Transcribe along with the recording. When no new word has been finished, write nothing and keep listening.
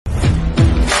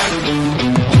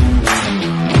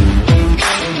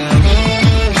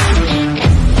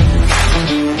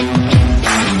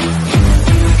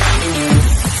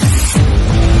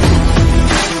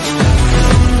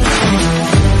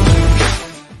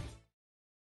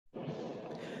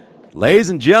Ladies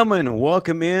and gentlemen,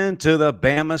 welcome into the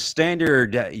Bama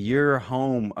Standard, your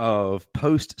home of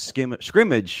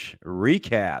post-scrimmage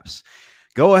recaps.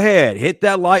 Go ahead, hit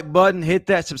that like button, hit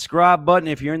that subscribe button.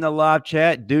 If you're in the live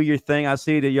chat, do your thing. I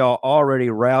see that y'all already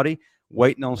rowdy,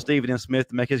 waiting on Steven Smith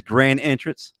to make his grand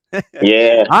entrance.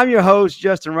 Yeah. I'm your host,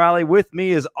 Justin Riley. With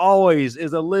me, as always,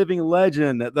 is a living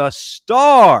legend, the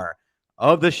star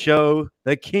of the show,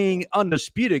 the king,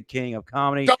 undisputed king of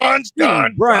comedy,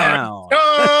 Steven Brown.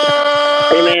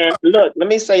 Hey man, look, let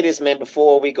me say this, man,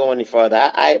 before we go any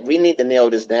further. We need to nail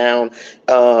this down.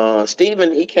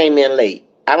 Steven, he came in late.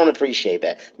 I don't appreciate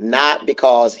that. Not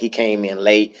because he came in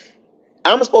late.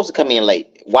 I'm supposed to come in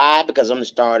late. Why? Because I'm the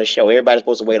star of the show. Everybody's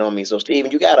supposed to wait on me. So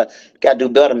Steven, you gotta do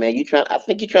better, man. I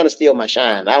think you're trying to steal my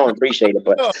shine. I don't appreciate it,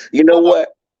 but you know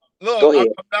what? Look, go ahead.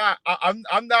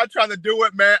 I'm not trying to do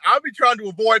it, man. I'll be trying to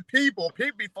avoid people.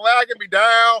 People be flagging me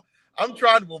down. I'm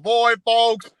trying to avoid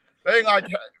folks. They ain't like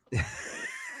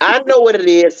I know what it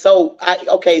is. So,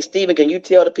 okay, Steven, can you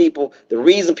tell the people the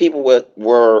reason people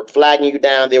were flagging you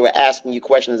down? They were asking you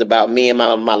questions about me and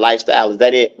my lifestyle. Is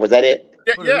that it? Was that it?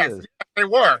 Yes, they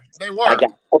were.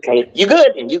 Okay, you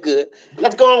good? And you good?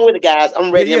 Let's go on with it, guys.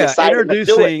 I'm ready. I'm excited.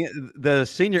 Introducing the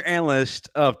senior analyst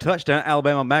of Touchdown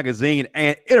Alabama Magazine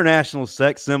and international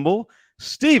sex symbol,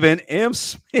 Steven M.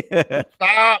 Smith.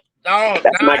 Stop. No,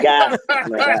 that's my guy.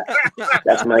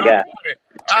 That's my guy.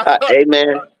 Hey,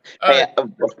 man. Hey,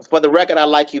 for the record, I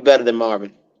like you better than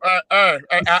Marvin. I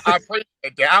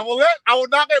appreciate that. I will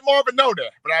not let Marvin know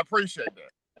that, but I appreciate that.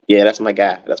 Yeah, that's my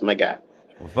guy. That's my guy.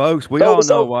 Well, folks, we all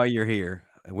know why you're here.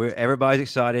 Everybody's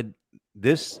excited.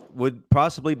 This would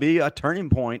possibly be a turning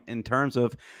point in terms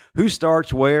of who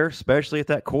starts where, especially at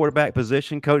that quarterback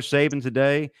position. Coach Saban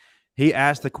today, he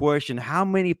asked the question, how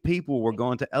many people were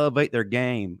going to elevate their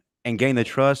game and gain the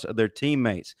trust of their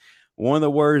teammates? One of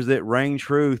the words that rang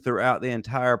true throughout the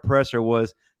entire presser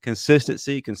was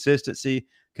consistency. He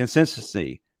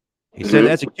said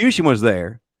execution was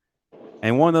there,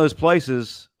 and one of those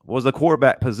places was the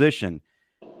quarterback position.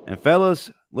 And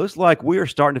fellas, looks like we are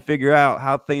starting to figure out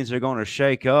how things are going to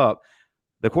shake up.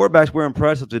 The quarterbacks were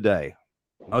impressive today.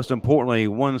 Most importantly,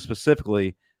 one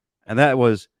specifically, and that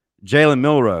was Jalen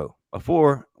Milroe.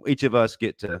 Before each of us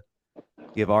get to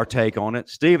give our take on it,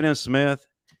 Steven M. Smith,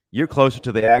 you're closer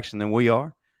to the action than we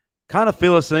are. Kind of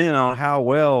fill us in on how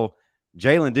well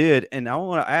Jalen did. And I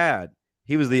want to add,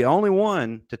 he was the only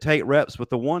one to take reps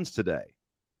with the ones today.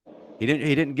 He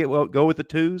didn't go with the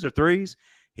twos or threes.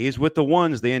 He's with the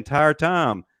ones the entire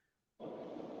time.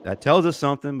 That tells us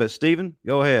something. But Steven,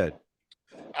 go ahead.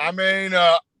 I mean,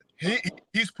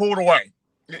 he's pulled away.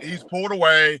 He's pulled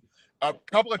away. A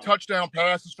couple of touchdown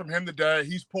passes from him today.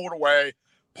 He's pulled away,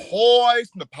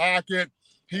 poised in the pocket.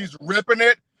 He's ripping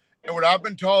it. And what I've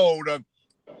been told,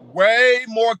 way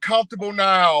more comfortable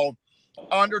now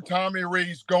under Tommy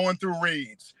Rees going through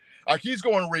reads. Like he's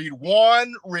going to read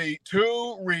 1, read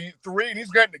 2, read 3, and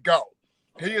he's letting it go.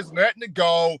 He is letting it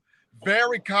go.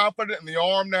 Very confident in the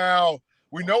arm now.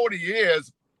 We know what he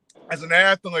is as an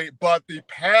athlete, but the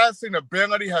passing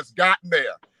ability has gotten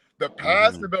there. The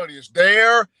passing ability is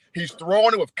there. He's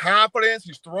throwing it with confidence.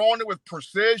 He's throwing it with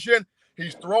precision.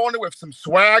 He's throwing it with some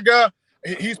swagger.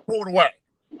 He's pulled away.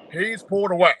 He's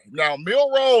pulled away. Now,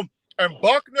 Milroe and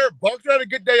Buchner had a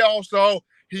good day also.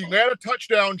 He led a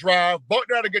touchdown drive.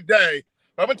 Buchner had a good day.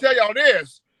 But I'm going to tell y'all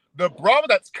this. The brother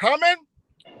that's coming,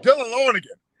 Dylan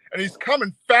Lonergan, and he's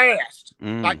coming fast,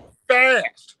 like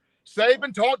fast.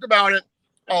 Saban talked about it.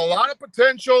 A lot of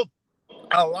potential,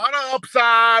 a lot of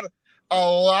upside, a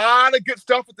lot of good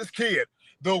stuff with this kid.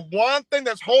 The one thing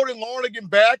that's holding Lonergan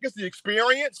back is the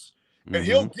experience, and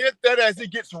he'll get that as he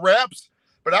gets reps.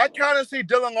 But I kind of see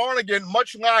Dylan Lonergan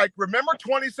much like, remember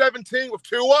 2017 with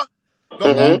Tua? The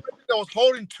only thing that was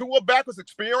holding Tua back was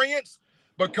experience.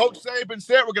 But Coach Saban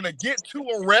said, we're going to get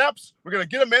Tua reps. We're going to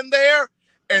get him in there.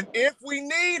 And if we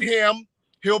need him,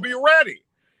 he'll be ready.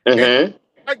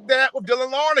 Like that with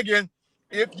Dylan Lonergan,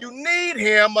 if you need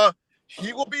him,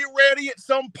 he will be ready at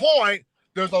some point.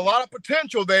 There's a lot of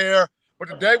potential there, but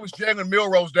today was Jalen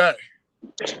Milroe's day.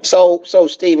 So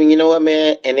Steven, you know what,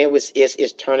 man? And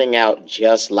it's turning out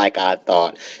just like I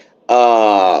thought.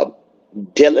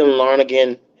 Dylan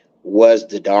Lonergan was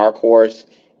the dark horse.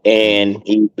 And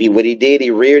he what he did, he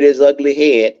reared his ugly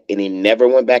head and he never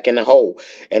went back in the hole.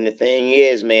 And the thing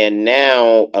is, man,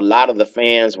 now a lot of the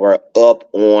fans were up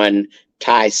on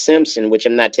Ty Simpson, which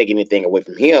I'm not taking anything away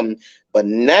from him. But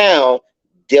now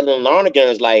Dylan Lonergan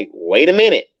is like, wait a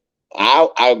minute.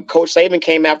 Our Coach Saban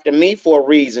came after me for a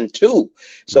reason too.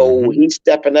 So he's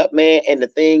stepping up, man. And the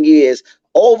thing is,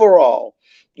 overall,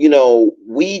 you know,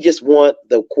 we just want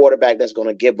the quarterback that's going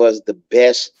to give us the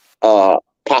best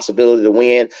possibility to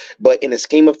win. But in the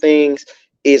scheme of things,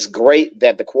 it's great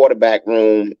that the quarterback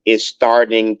room is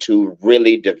starting to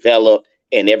really develop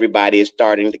and everybody is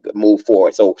starting to move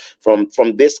forward. So from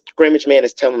this scrimmage, man,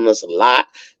 it's telling us a lot,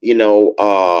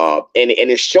 and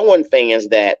it's showing fans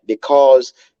that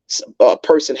because a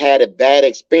person had a bad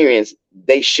experience,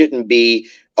 they shouldn't be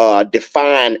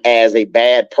defined as a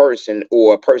bad person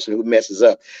or a person who messes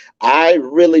up. I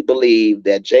really believe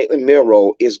that Jalen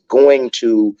Milroe is going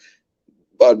to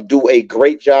do a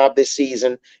great job this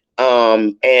season.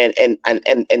 And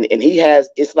he has,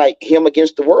 it's like him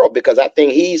against the world, because I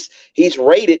think he's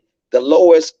rated the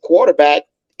lowest quarterback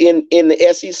in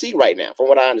the SEC right now, from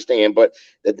what I understand. But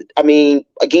I mean,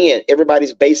 again,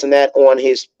 everybody's basing that on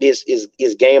his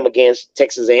game against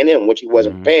Texas A&M, which he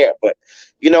wasn't prepared. But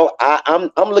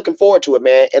I'm looking forward to it,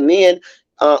 man. And then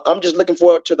I'm just looking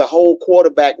forward to the whole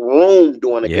quarterback room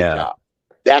doing a good job.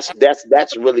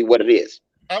 That's really what it is.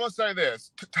 I'm gonna say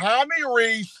this: Tommy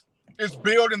Rees is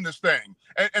building this thing,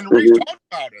 and Rees talked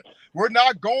about it. We're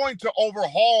not going to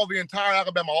overhaul the entire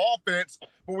Alabama offense,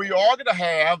 but we are going to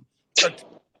have going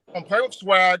to play with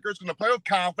swagger. It's going to play with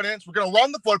confidence. We're going to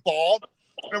run the football,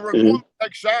 and we're going to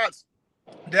take shots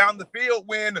down the field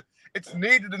when it's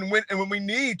needed and when we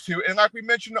need to. And like we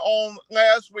mentioned on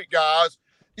last week, guys,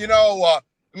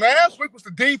 last week was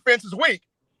the defense's week,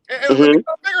 and we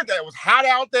figured that it was hot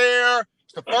out there.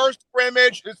 It's the first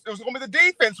scrimmage. It was going to be the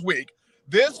defense week.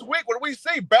 This week, what do we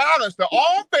see? Balance. The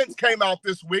offense came out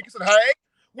this week and said, hey,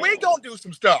 we going to do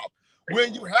some stuff.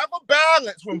 When you have a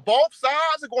balance, when both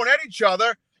sides are going at each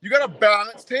other, you got a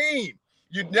balanced team.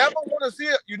 You never want to see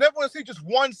it. You never want to see just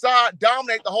one side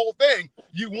dominate the whole thing.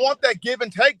 You want that give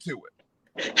and take to it.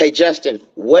 Hey, Justin,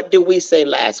 what did we say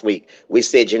last week? We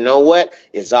said, you know what?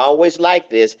 It's always like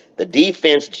this. The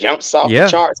defense jumps off the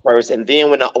charts first, and then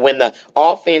when the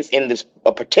offense, in this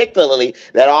particularly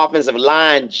that offensive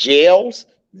line gels,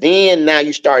 then now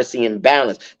you start seeing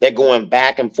balance. They're going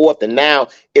back and forth, and now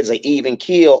it's an even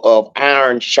keel of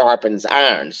iron sharpens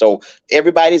iron. So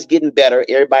everybody's getting better.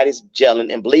 Everybody's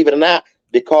gelling, and believe it or not,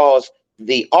 because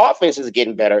the offense is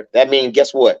getting better, that means,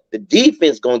 guess what? The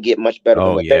defense is going to get much better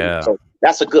than what they do. So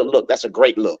that's a good look. That's a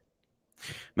great look.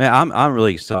 Man, I'm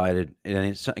really excited, and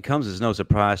it comes as no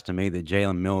surprise to me that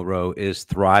Jalen Milroe is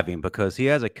thriving, because he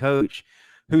has a coach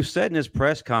who said in his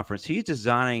press conference he's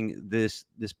designing this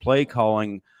play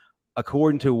calling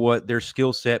according to what their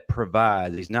skill set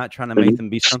provides. He's not trying to make them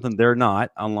be something they're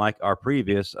not, unlike our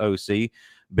previous OC,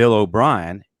 Bill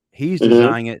O'Brien. He's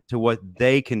designing it to what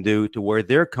they can do, to where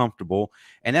they're comfortable,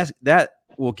 and that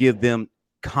will give them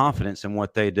confidence in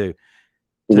what they do.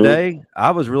 Today,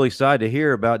 I was really excited to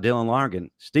hear about Dylan Lonergan.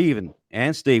 Steven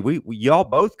and Steve, we y'all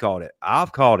both called it.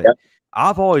 I've called it. Yep.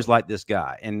 I've always liked this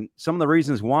guy, and some of the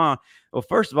reasons why. Well,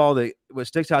 first of all, what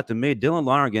sticks out to me, Dylan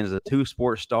Lonergan is a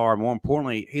two-sport star. More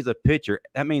importantly, he's a pitcher.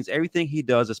 That means everything he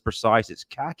does is precise. It's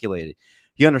calculated.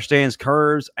 He understands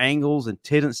curves, angles, and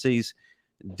tendencies.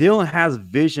 Dylan has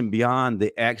vision beyond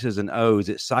the X's and O's.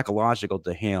 It's psychological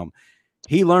to him.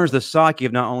 He learns the psyche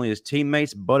of not only his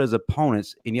teammates, but his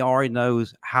opponents, and he already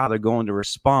knows how they're going to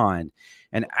respond.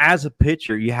 And as a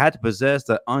pitcher, you had to possess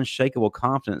the unshakable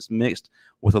confidence mixed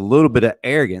with a little bit of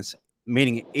arrogance,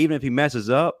 meaning even if he messes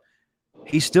up,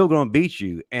 he's still going to beat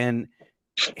you. And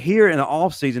here in the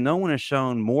offseason, no one has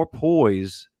shown more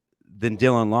poise than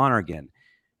Dylan Lonergan.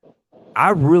 I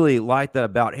really like that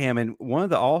about him. And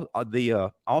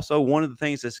also one of the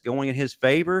things that's going in his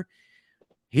favor,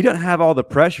 he doesn't have all the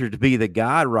pressure to be the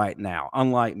guy right now,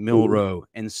 unlike Milroe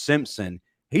and Simpson.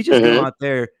 He's just going out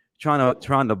there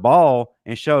trying to ball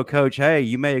and show coach, hey,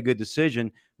 you made a good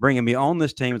decision bringing me on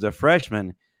this team as a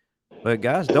freshman. But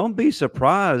guys, don't be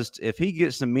surprised if he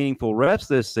gets some meaningful reps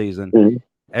this season.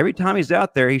 Every time he's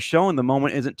out there, he's showing the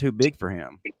moment isn't too big for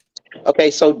him.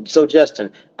 Okay, so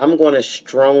Justin, I'm going to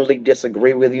strongly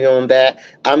disagree with you on that.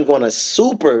 I'm going to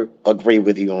super agree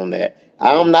with you on that.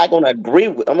 I'm not going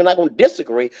to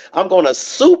disagree. I'm going to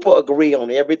super agree on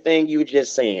everything you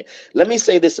just saying. Let me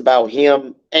say this about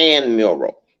him and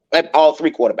Milroe. All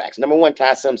three quarterbacks. Number one,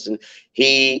 Ty Simpson.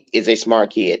 He is a smart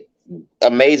kid.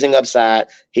 Amazing upside.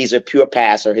 He's a pure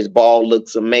passer. His ball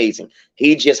looks amazing.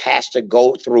 He just has to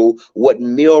go through what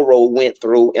Milroe went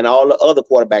through and all the other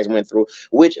quarterbacks went through,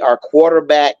 which are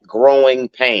quarterback growing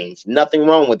pains. Nothing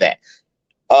wrong with that.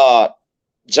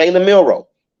 Jalen Milroe.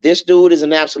 This dude is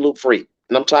an absolute freak.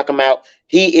 And I'm talking about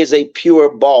he is a pure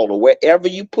baller. Wherever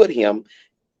you put him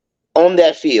on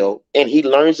that field and he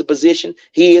learns the position,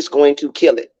 he is going to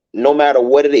kill it, no matter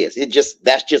what it is.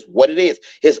 That's just what it is.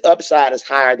 His upside is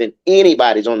higher than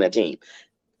anybody's on that team.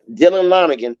 Dylan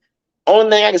Lonergan,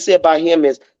 only thing I can say about him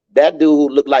is that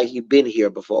dude looked like he'd been here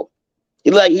before.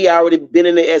 He like he already been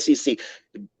in the SEC.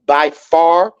 By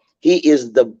far, he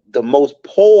is the most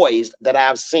poised that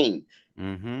I've seen.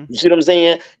 Mm-hmm. You see what I'm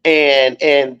saying?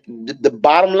 And the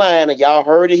bottom line, and y'all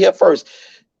heard it here first.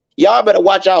 Y'all better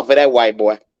watch out for that white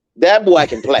boy. That boy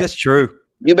can play. That's true.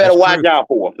 You better That's watch true. out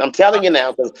for him. I'm telling you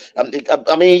now, because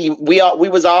I mean, we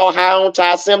was all high on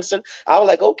Ty Simpson. I was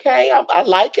like, okay, I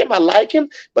like him,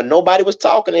 but nobody was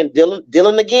talking. And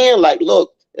Dylan again, like,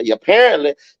 look,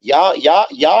 apparently y'all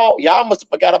must have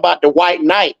forgot about the White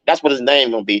Knight. That's what his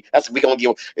name gonna be. That's what we gonna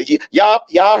give.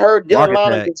 Y'all heard Dylan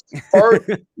Lawler's first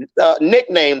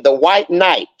nickname, the White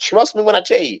Knight. Trust me when I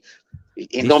tell you,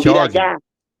 he's gonna be that guy.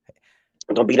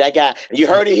 He's gonna be that guy. And you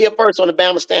heard it here first on the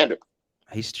Bama Standard.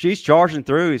 She's charging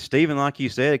through. Steven, like you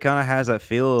said, it kind of has that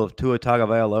feel of Tua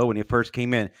Tagovailoa when he first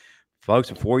came in. Folks,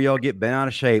 before y'all get bent out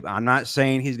of shape, I'm not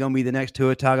saying he's going to be the next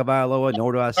Tua Tagovailoa,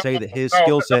 nor do I say that his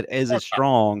skill set isn't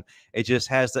strong. It just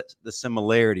has the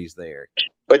similarities there.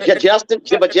 But Justin,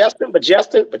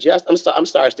 I'm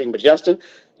sorry, Steven, but Justin,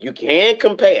 you can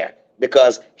compare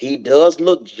because he does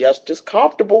look just as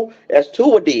comfortable as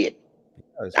Tua did.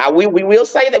 We will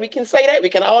say that. We can say that. We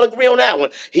can all agree on that one.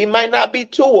 He might not be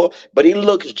Tua, but he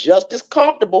looks just as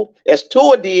comfortable as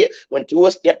Tua did when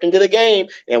Tua stepped into the game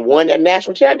and won that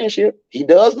national championship. He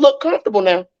does look comfortable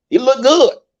now. He look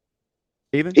good.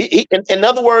 Even in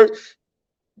other words,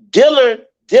 Dylan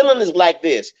is like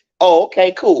this. Oh,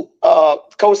 okay, cool.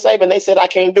 Coach Saban, they said I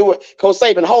can't do it. Coach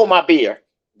Saban, hold my beer.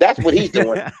 That's what he's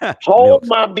doing. Hold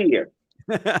my beer.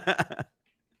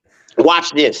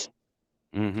 Watch this.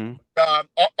 Mm-hmm.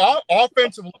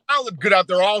 Offensive line looked good out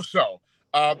there also.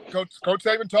 Coach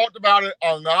Saban talked about it.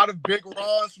 A lot of big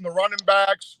runs from the running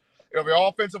backs. The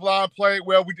offensive line played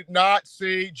well. We did not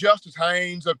see Justice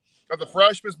Haynes, the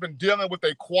freshman's been dealing with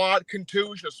a quad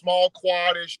contusion, a small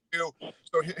quad issue.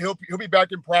 So he'll be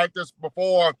back in practice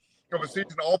before the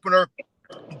season opener.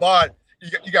 But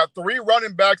you got three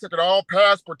running backs that can all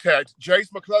pass protect.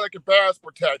 Jace McClellan can pass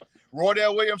protect.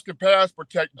 Roydell Williams can pass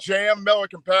protect. Jam Miller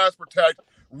can pass protect.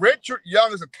 Richard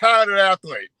Young is a talented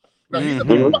athlete. Now, he's a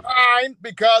bit behind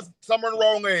because summer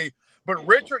enrollee, but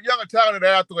Richard Young, a talented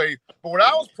athlete. But what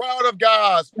I was proud of,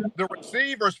 guys, the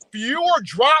receivers, fewer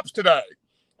drops today.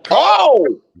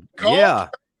 Yeah.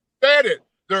 Said it.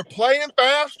 They're playing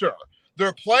faster.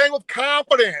 They're playing with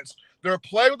confidence. They're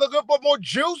playing with a little bit more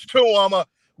juice to them,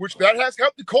 which that has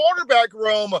helped the quarterback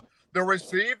room. The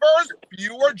receivers,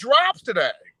 fewer drops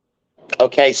today.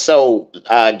 Okay, so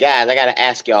guys, I got to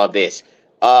ask y'all this: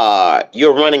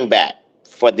 your running back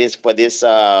for this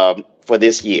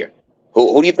year,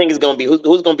 who do you think is going to be? Who's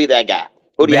going to be that guy?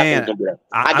 Who do you think is going to be that?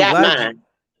 I got mine.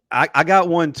 I got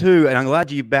one too, and I'm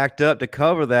glad you backed up to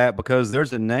cover that because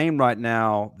there's a name right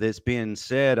now that's being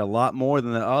said a lot more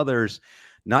than the others.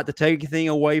 Not to take anything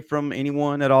away from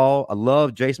anyone at all. I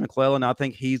love Jace McClellan. I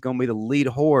think he's going to be the lead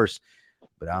horse.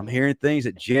 But I'm hearing things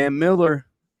that Jam Miller,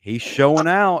 he's showing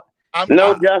out.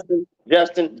 Justin.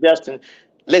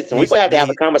 Listen, we're gonna have to have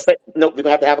a conversation. No, we're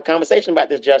gonna have to have a conversation about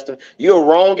this, Justin. You're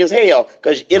wrong as hell.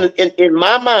 Because in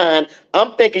my mind,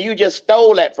 I'm thinking you just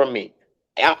stole that from me.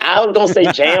 I was gonna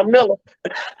say Jam Miller.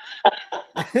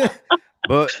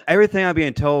 But everything I'm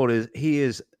being told is he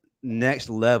is next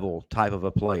level type of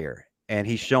a player. And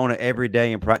he's shown it every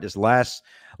day in practice. Last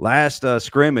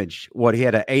scrimmage, he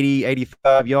had an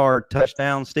 85-yard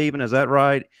touchdown, Steven, is that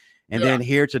right? And then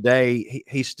here today,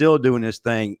 he's still doing this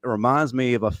thing. It reminds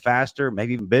me of a faster,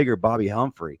 maybe even bigger Bobby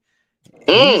Humphrey.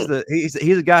 He's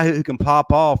a guy who can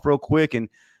pop off real quick, and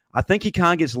I think he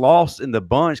kind of gets lost in the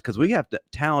bunch because we have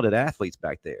talented athletes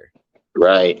back there.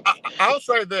 Right. I'll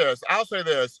say this. I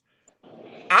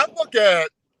look at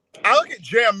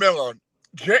Jam Miller.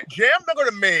 Jam Miller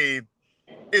to me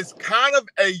is kind of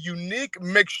a unique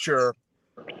mixture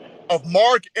of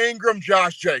Mark Ingram,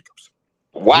 Josh Jacobs.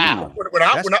 Wow. When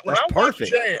I watch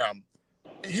Jam,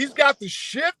 he's got the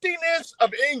shiftiness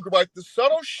of Ingram, like the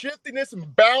subtle shiftiness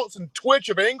and bounce and twitch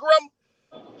of Ingram,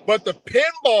 but the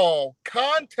pinball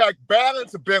contact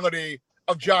balance ability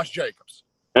of Josh Jacobs.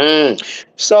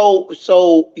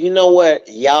 So you know what?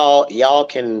 Y'all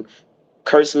can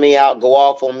curse me out, go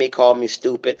off on me, call me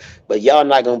stupid, but y'all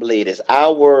not gonna believe this.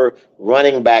 Our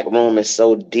running back room is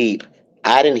so deep.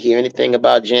 I didn't hear anything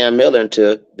about Jam Miller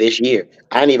until this year.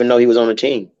 I didn't even know he was on the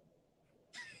team.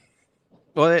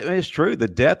 Well, it's true. The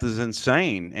depth is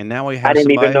insane, and now we have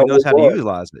somebody who knows how to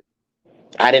utilize it.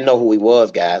 I didn't know who he was,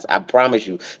 guys. I promise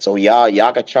you. So y'all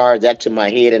can charge that to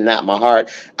my head and not my heart.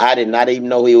 I did not even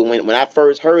know he went. When I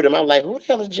first heard him, I was like, "Who the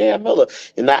hell is Jam Miller?"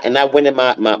 And I went in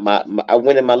my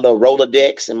little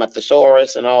Rolodex and my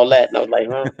thesaurus and all that, and I was like,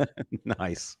 "Huh."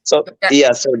 Nice. So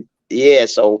Yeah,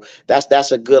 so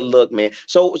that's a good look, man.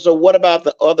 So what about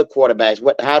the other quarterbacks?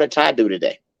 How did Ty do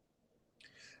today?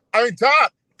 I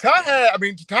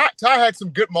mean, Ty had some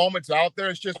good moments out there.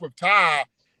 It's just with Ty,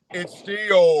 it's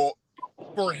still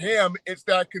for him, it's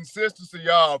that consistency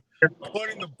of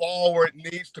putting the ball where it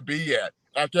needs to be at,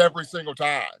 like every single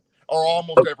time, or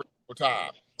almost every single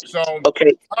time. So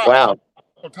Okay, wow.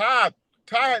 Ty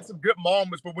had some good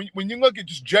moments, but when you look at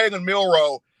just Jalen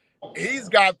Milroe, he's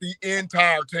got the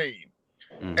entire team.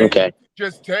 And Okay. you can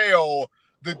just tell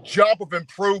the jump of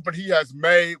improvement he has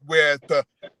made with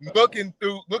looking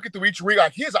through each read,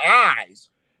 like his eyes.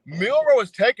 Milroe is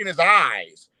taking his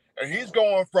eyes, and he's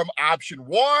going from option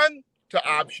 1 to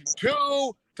option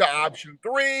 2 to option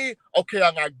 3. Okay,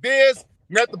 I'm like this.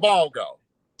 Let the ball go.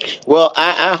 Well,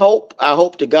 I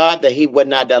hope to God that he was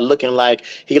not looking like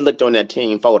he looked on that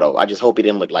team photo. I just hope he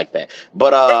didn't look like that.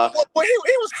 But well,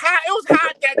 he was hot. It was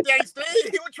hot that day,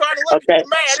 Steve. He was trying to look mad.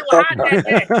 It was hot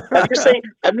that day.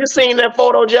 Have you seen that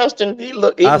photo, Justin? He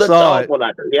looked awful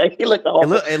like that. Yeah, he looked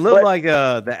awful. It looked like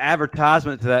the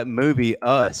advertisement to that movie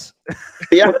Us.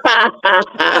 Yeah.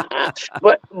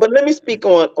 but let me speak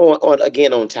on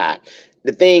again on Ty.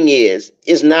 The thing is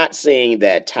not saying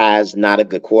that Ty's not a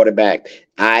good quarterback.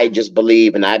 I just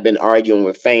believe, and I've been arguing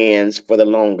with fans for the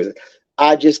longest,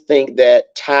 I just think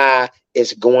that Ty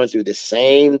is going through the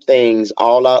same things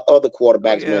all our other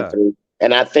quarterbacks went through.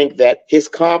 And I think that his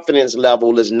confidence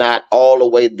level is not all the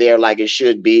way there like it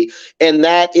should be. And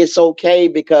that is okay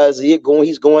because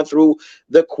he's going through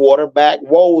the quarterback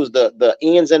woes, the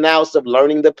ins and outs of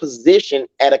learning the position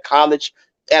at a college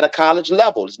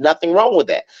level. There's nothing wrong with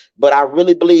that. But I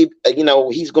really believe,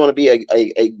 he's going to be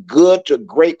a good to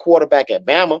great quarterback at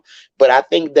Bama. But I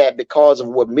think that because of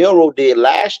what Milroe did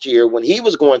last year when he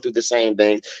was going through the same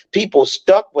things, people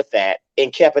stuck with that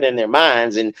and kept it in their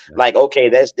minds and like, okay,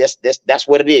 that's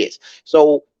what it is.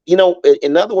 So,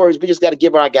 in other words, we just got to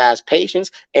give our guys patience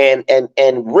and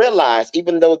realize,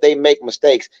 even though they make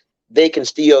mistakes, they can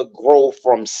still grow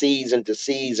from season to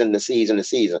season to season to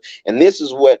season. And this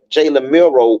is what Jalen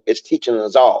Milroe is teaching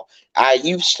us all.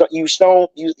 You've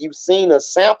seen a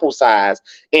sample size,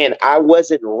 and I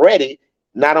wasn't ready.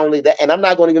 Not only that, and I'm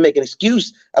not going to even make an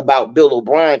excuse about Bill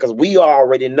O'Brien because we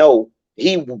already know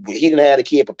he didn't have the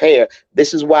kid prepared.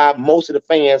 This is why most of the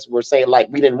fans were saying like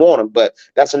we didn't want him, but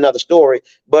that's another story.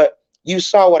 But you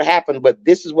saw what happened, but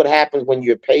this is what happens when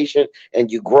you're patient and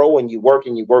you grow and you work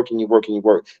and you work and you work and you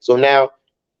work. So now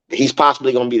he's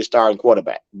possibly going to be the starting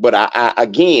quarterback. But I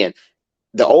again,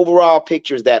 the overall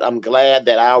picture is that I'm glad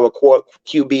that our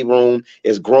QB room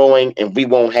is growing and we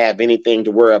won't have anything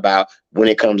to worry about when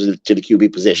it comes to the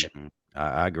QB position.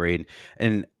 I agreed.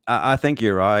 And I think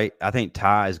you're right. I think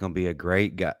Ty is going to be a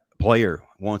great player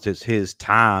once it's his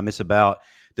time. It's about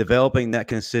developing that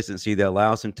consistency that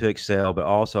allows him to excel, but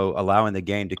also allowing the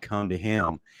game to come to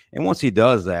him. And once he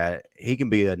does that, he can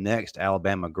be the next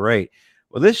Alabama great.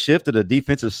 Well, this shift to the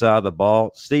defensive side of the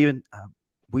ball, Steven,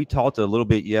 we talked a little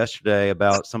bit yesterday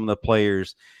about some of the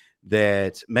players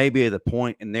that may be at the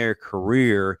point in their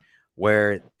career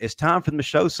where it's time for them to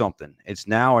show something. It's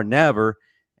now or never.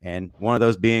 And one of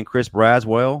those being Chris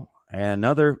Braswell and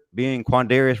another being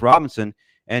Quandarius Robinson.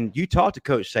 And you talked to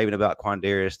Coach Saban about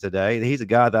Quandarius today. He's a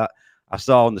guy that I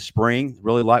saw in the spring,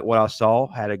 really liked what I saw,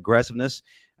 had aggressiveness.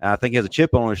 I think he has a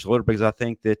chip on his shoulder because I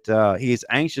think that he is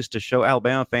anxious to show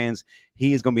Alabama fans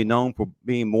he is going to be known for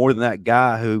being more than that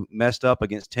guy who messed up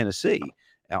against Tennessee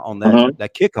on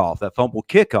that kickoff, that fumble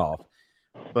kickoff.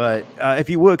 But if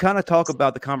you would kind of talk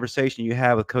about the conversation you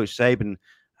have with Coach Saban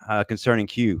concerning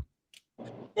Q.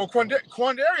 Well,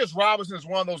 Quandarius Robinson is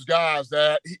one of those guys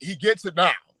that he gets it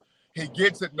now. He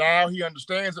gets it now. He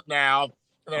understands it now.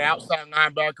 In the outside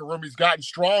linebacker room, he's gotten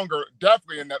stronger,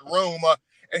 definitely in that room.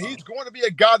 And he's going to be a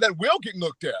guy that will get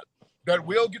looked at, that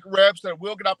will get reps, that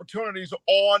will get opportunities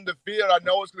on the field. I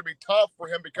know it's going to be tough for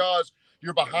him because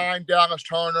you're behind Dallas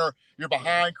Turner, you're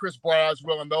behind Chris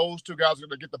Braswell, and those two guys are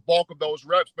going to get the bulk of those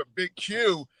reps. But Big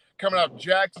Q, coming out of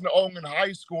Jackson Owen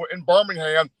High School in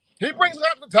Birmingham, he brings it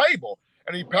out to the table,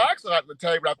 and he packs it out to the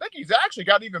table. I think he's actually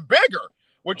gotten even bigger,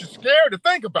 which is scary to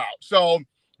think about. So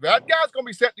that guy's going to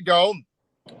be set to go.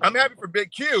 I'm happy for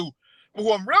Big Q, but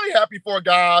who I'm really happy for,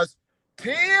 guys,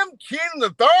 Tim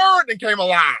Keenan III and came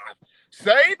alive.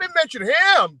 Saban mentioned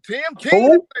him. Tim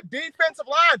Keenan, defensive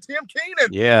line. Tim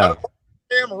Keenan. Yeah.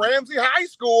 Ramsey High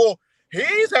School.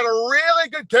 He's had a really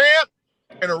good camp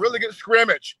and a really good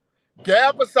scrimmage.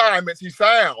 Gap assignments, he's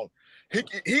sound.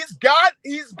 He's got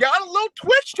a little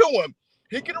twitch to him.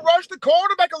 He can rush the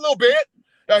quarterback a little bit.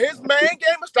 Now, his main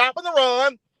game is stopping the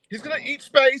run. He's going to eat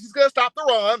space. He's going to stop the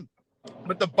run.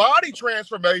 But the body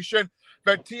transformation,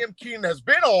 that Tim Keenan has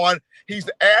been on, he's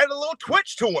added a little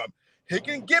twitch to him. He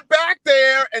can get back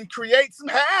there and create some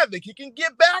havoc. He can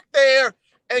get back there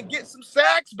and get some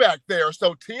sacks back there.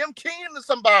 So Tim Keenan is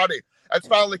somebody that's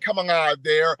finally coming out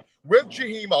there with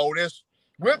Jaheim Oatis,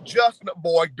 with Justin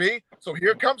Eboigbe. So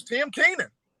here comes Tim Keenan.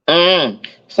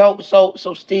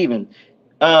 So Stephen,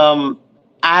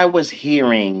 I was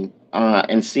hearing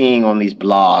and seeing on these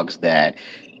blogs that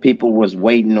people was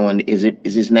waiting on, is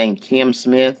his name Tim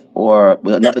Smith or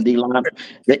another D lineman?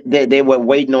 They were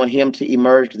waiting on him to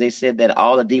emerge because they said that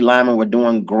all the D linemen were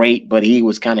doing great, but he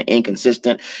was kind of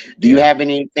inconsistent. Do you have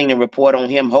anything to report on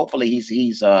him? Hopefully he's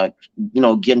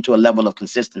getting to a level of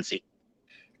consistency.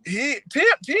 Tim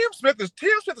Smith is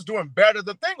doing better.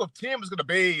 The thing with Tim is going to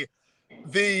be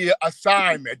the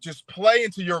assignment. Just play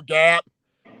into your gap.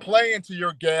 Play into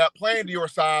your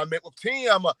assignment. With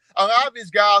Tim, a lot of these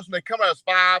guys, when they come out as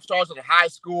 5 stars in high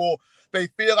school, they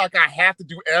feel like I have to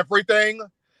do everything.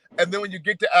 And then when you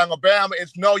get to Alabama,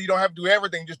 it's no, you don't have to do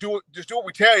everything. Just do what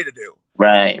we tell you to do.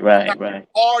 Right. The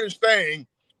hardest thing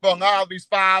for a lot of these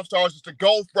 5 stars is to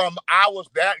go from I was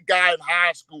that guy in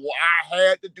high school, I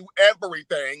had to do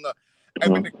everything,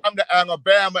 and then to come to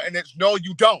Alabama and it's no,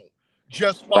 you don't.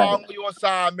 Just follow your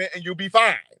assignment and you'll be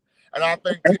fine. And I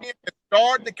think Tim is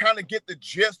starting to kind of get the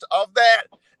gist of that.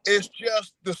 It's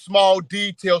just the small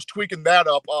details, tweaking that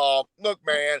up. Look,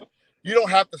 man, you don't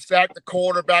have to sack the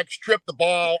quarterback, strip the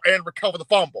ball, and recover the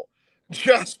fumble.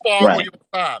 Just follow your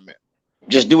assignment.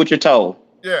 Just do what you're told.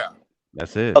 Yeah.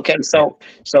 That's it. Okay,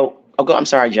 I'm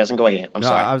sorry, Justin. Go ahead.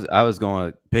 Sorry. I was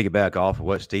going to piggyback off of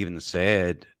what Steven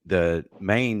said. The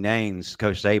main names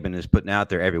Coach Saban is putting out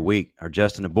there every week are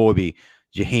Justin Eboigbe,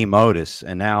 Jaheim Oatis,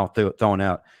 and now throwing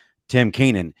out Tim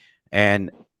Keenan,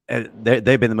 and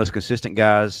they've been the most consistent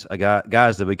guys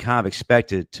that we kind of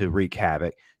expected to wreak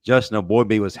havoc. Justin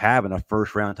Eboigbe was having a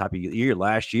first-round type of year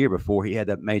last year before he had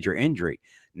that major injury.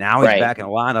 Now he's back in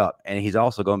the lineup, and he's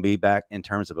also going to be back in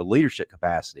terms of a leadership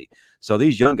capacity. So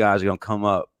these young guys are going to come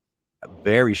up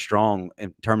very strong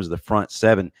in terms of the front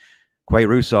seven. Quay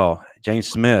Russaw, James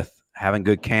Smith having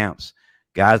good camps,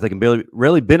 guys that can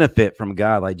really benefit from a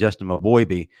guy like Justin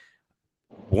Eboigbe.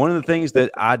 One of the things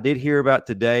that I did hear about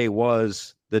today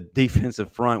was the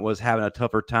defensive front was having a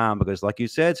tougher time because, like you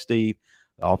said, Steve,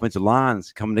 the offensive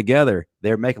lines coming together.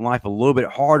 They're making life a little bit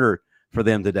harder for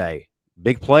them today.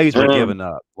 Big plays were given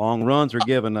up. Long runs were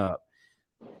given up.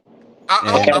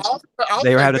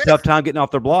 They were having a tough time getting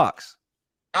off their blocks.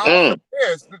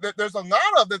 There's a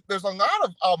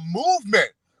lot of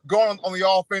movement going on the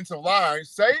offensive line.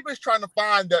 Saban's trying to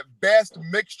find that best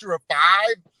mixture of 5.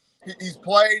 He's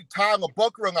played Tyler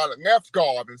Buchner out at left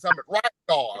guard and some at right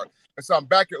guard and some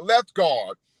back at left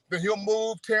guard. Then he'll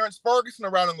move Terrence Ferguson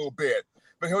around a little bit.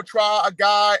 But he'll try a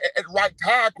guy at right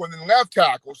tackle and then left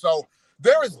tackle. So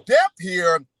there is depth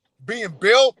here being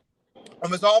built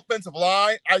on this offensive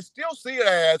line. I still see it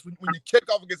as when you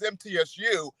kick off against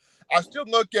MTSU, I still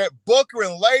look at Booker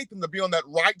and Latham to be on that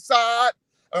right side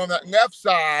and on that left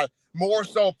side, more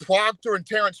so Proctor and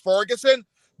Terrence Ferguson.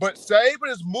 But Saban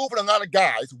is moving a lot of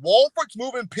guys. Wolford's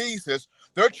moving pieces.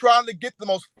 They're trying to get the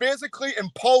most physically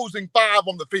imposing 5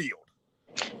 on the field.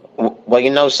 Well,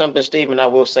 you know something, Stephen, I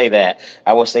will say that.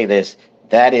 I will say this.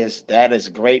 That is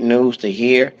great news to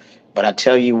hear. But I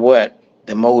tell you what,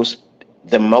 the most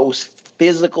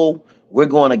physical we're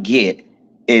going to get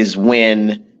is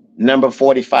when number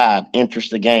 45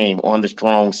 enters the game on the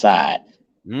strong side.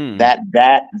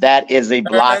 That is a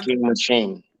blocking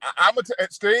machine. I'm gonna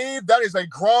Steve. That is a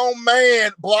grown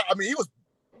man block. I mean, he was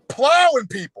plowing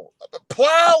people.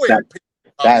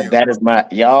 That is my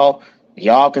y'all.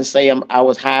 Y'all can say I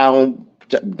was high on.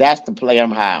 That's the play I'm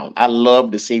high on. I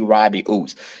love to see Robbie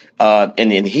Oates,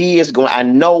 and then he is going. I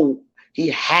know he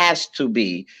has to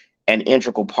be an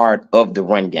integral part of the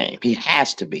run game. He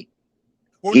has to be.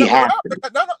 Well,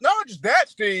 not just that,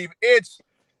 Steve.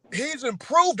 He's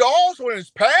improved also in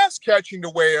his pass catching to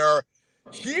where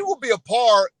he will be a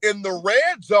part in the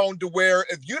red zone to where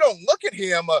if you don't look at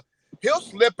him, he'll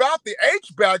slip out the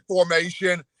H-back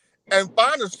formation and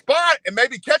find a spot and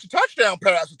maybe catch a touchdown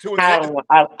pass or 2.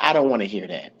 I don't want to hear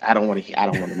that. I don't want to hear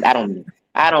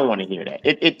that.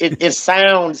 It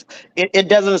sounds. It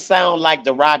doesn't sound like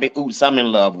the Robbie Oates I'm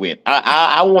in love with.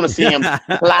 I want to see him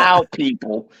plow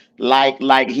people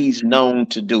like he's known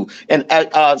to do. And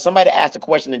somebody asked a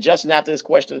question, and Justin, after this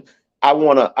question, I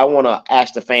wanna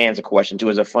ask the fans a question too.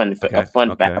 It's a fun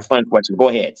question. Go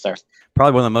ahead, sir.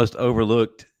 Probably one of the most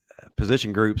overlooked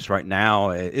position groups right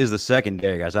now is the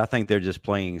secondary, guys. I think they're just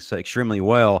playing extremely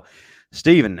well.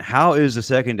 Steven, how is the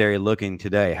secondary looking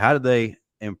today? How did they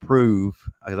improve?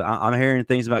 I'm hearing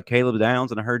things about Caleb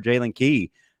Downs, and I heard Jalen Key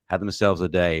had themselves a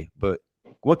day. But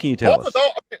What can you tell us?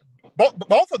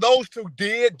 Both of those two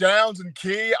did, Downs and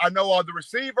Key. I know the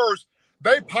receivers,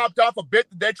 they popped off a bit.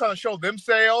 They're trying to show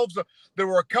themselves. There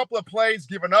were a couple of plays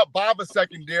given up by the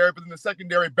secondary, but then the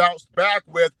secondary bounced back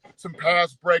with some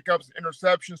pass breakups,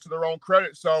 interceptions to their own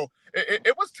credit. So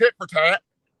it was tit for tat.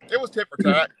 It was tit for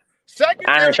tat.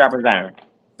 Iron sharpens iron.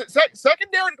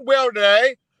 Secondary did well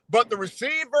today, but the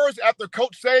receivers, after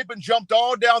Coach Saban jumped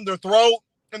all down their throat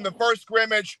in the first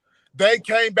scrimmage, they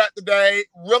came back today,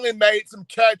 really made some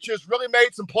catches, really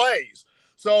made some plays.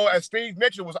 So as Steve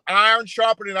mentioned, it was iron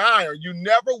sharpening iron. You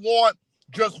never want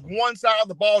just one side of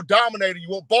the ball dominating. You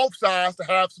want both sides to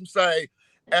have some say.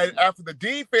 And after the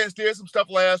defense did some stuff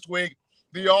last week,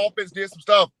 the offense did some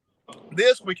stuff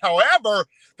this week. However,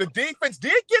 the defense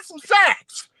did get some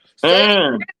sacks. So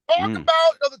talk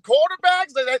about the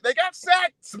quarterbacks. They got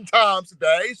sacked sometimes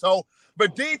today. So the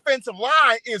defensive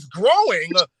line is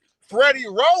growing. Freddie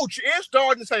Roach is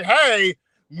starting to say, hey,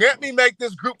 let me make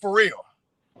this group for real.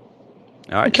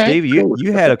 All right, okay, Steve, cool.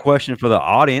 you had a question for the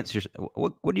audience.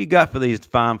 What do you got for these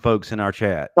fine folks in our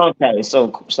chat? Okay,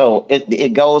 so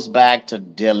it goes back to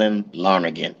Dylan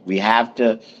Lonergan. We have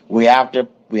to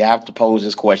pose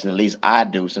this question. At least I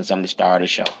do, since I'm the star of the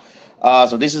show.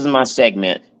 So this is my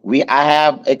segment. I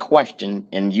have a question,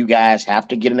 and you guys have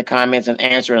to get in the comments and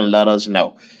answer and let us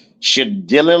know. Should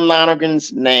Dylan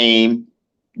Lonergan's nickname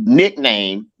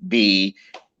be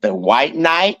the White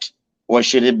Knight, or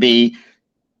should it be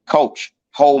Coach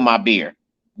Hold My Beer?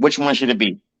 Which one should it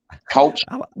be? Coach?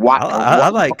 I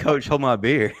like Coach Hold My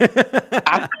Beer.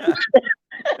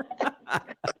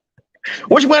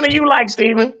 Which one do you like,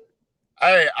 Steven?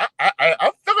 Hey,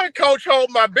 I'm feeling Coach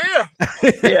Hold My Beer.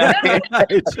 Yeah.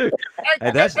 Hey,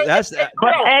 that's hold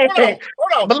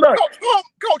on. But look,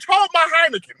 Coach Hold My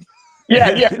Heineken.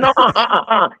 Yeah. No,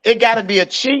 It got to be a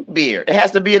cheap beer. It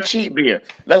has to be a cheap beer.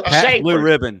 Blue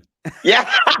Ribbon. Yeah.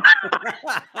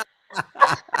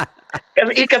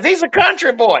 Because he's a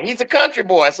country boy.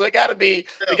 So it got to be.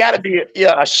 It got to be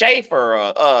a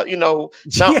Schaefer.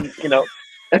 Something.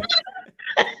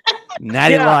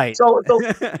 Natty Light. So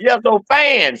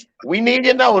fans, we need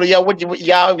to know. Y'all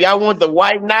want the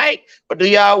White Knight, or do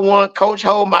y'all want Coach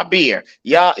Hold My Beer?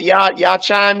 Y'all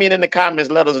chime in the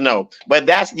comments. Let us know. But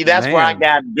that's where I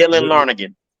got Dylan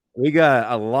Lonergan. We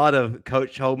got a lot of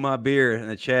Coach Hold My Beer in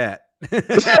the chat.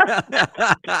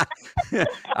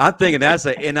 I'm thinking that's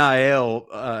a NIL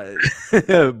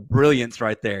brilliance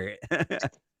right there.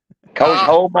 Coach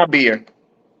Hold My Beer.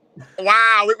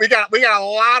 Wow, we got a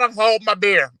lot of Hold My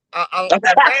Beer. Man,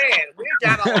 we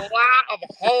got a lot of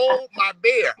Hold My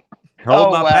Beer.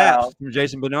 Hold My Paps from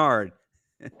Jason Bernard.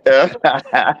 Hey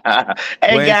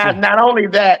guys, not only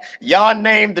that, y'all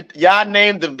named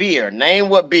the beer. Name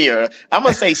what beer? I'm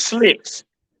gonna say Slicks.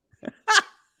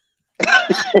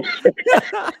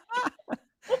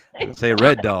 Say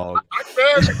Red Dog. I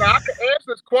can answer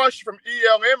this question from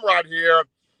ELM right here.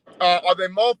 Are they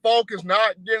more focused,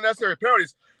 not getting necessary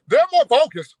penalties? They're more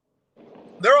focused.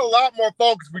 They're a lot more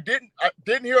focused. I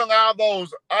didn't hear a lot of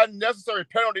those unnecessary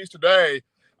penalties today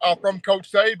from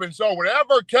Coach Saban. So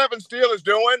whatever Kevin Steele is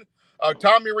doing,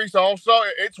 Tommy Rees also,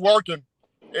 it's working.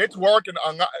 It's working.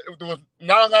 There was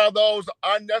not a lot of those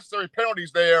unnecessary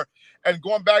penalties there. And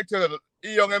going back to the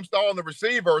ELM style and the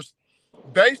receivers,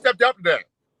 they stepped up today.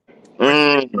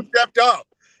 Stepped up.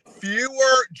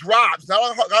 Fewer drops.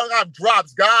 Not a lot of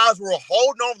drops. Guys were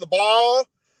holding on to the ball.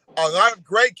 A lot of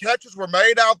great catches were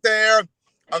made out there.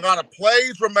 A lot of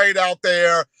plays were made out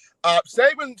there.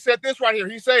 Saban said this right here.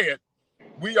 He said,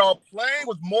 we are playing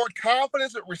with more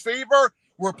confidence at receiver.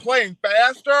 We're playing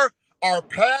faster. Our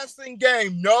passing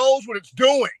game knows what it's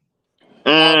doing.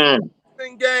 Our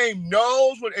passing game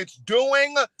knows what it's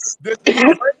doing. This is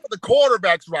great for the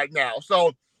quarterbacks right now.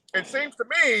 So it seems to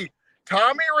me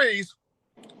Tommy Rees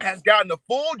has gotten the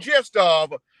full gist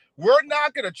of, we're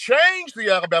not going to change the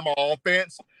Alabama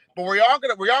offense, but we are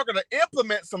going to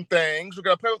implement some things. We're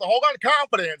going to play with a whole lot of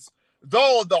confidence,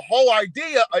 though the whole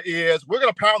idea is we're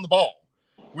going to pound the ball.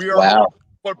 We are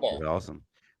football. That's awesome.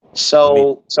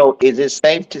 So is it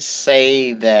safe to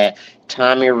say that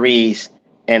Tommy Rees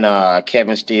and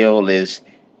Kevin Steele is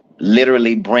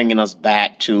literally bringing us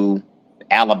back to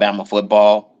Alabama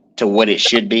football, to what it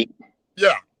should be?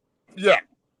 Yeah.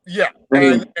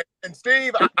 And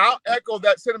Steve, I'll echo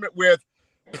that sentiment with,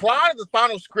 prior to the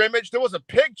final scrimmage, there was a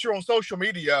picture on social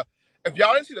media. If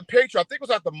y'all didn't see the picture, I think it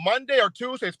was at the Monday or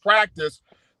Tuesday's practice.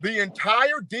 The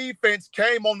entire defense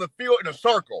came on the field in a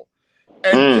circle.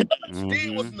 And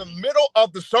Steve was in the middle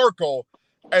of the circle.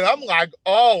 And I'm like,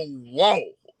 oh, whoa.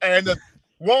 And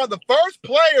one of the first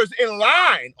players in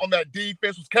line on that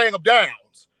defense was Caleb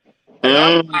Downs. And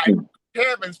I'm like,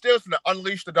 Kevin Steele's going to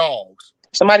unleash the dogs.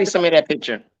 Somebody send me that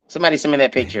picture. Somebody send me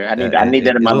that picture. I need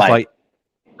that in my looks life.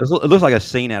 It looks like a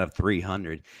scene out of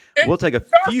 300. We'll take a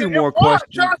few more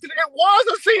questions. Justin, it was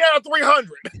a scene out of 300.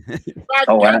 Like,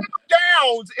 wow.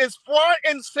 Downs is front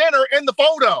and center in the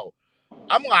photo.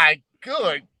 I'm like,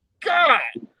 good God.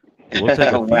 We'll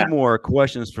take a few more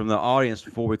questions from the audience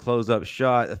before we close up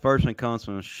shot. The first one comes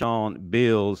from Sean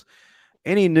Bills.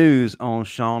 Any news on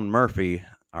Sean Murphy,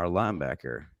 our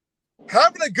linebacker?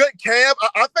 Having a good camp.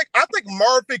 I think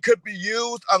Murphy could be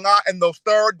used a lot in those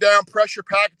third down pressure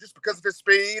packages because of his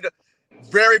speed.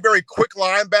 Very, very quick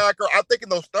linebacker. I think in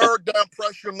those third down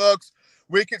pressure looks,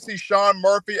 we can see Sean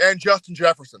Murphy and Justin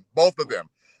Jefferson, both of them.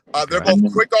 They're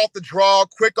both quick off the draw,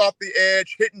 quick off the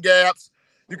edge, hitting gaps.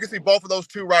 You can see both of those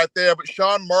two right there. But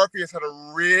Sean Murphy has had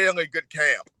a really good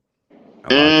camp.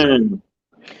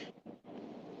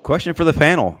 Question for the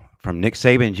panel from Nick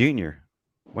Saban Jr.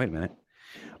 Wait a minute.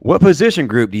 What position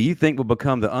group do you think will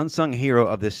become the unsung hero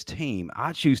of this team?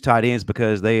 I choose tight ends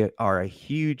because they are a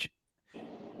huge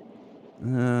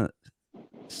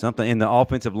something in the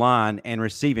offensive line and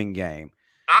receiving game.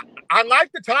 I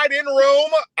like the tight end room.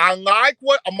 I like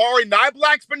what Amari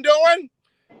Niblack's been doing.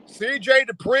 CJ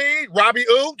Dupree, Robbie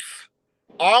Oops,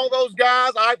 all those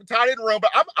guys. I like the tight end room. But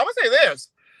I'm going to say this.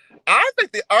 I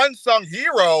think the unsung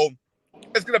hero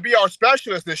is going to be our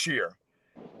specialist this year.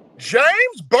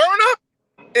 James Burnham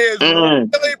is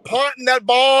really punting that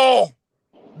ball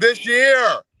this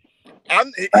year. He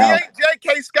ain't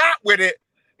J.K. Scott with it,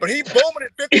 but he booming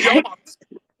at 50 yards.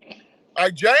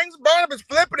 Like James Burnham is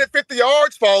flipping at 50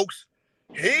 yards, folks.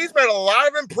 He's made a lot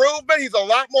of improvement. He's a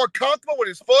lot more comfortable with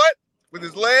his foot, with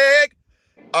his leg.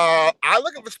 I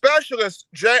look at the specialist,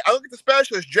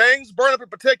 James Burnham in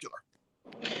particular.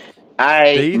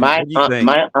 My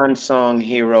unsung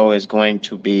hero is going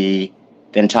to be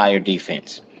the entire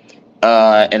defense.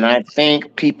 And I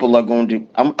think people are going to,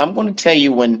 I'm going to tell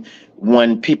you when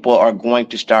people are going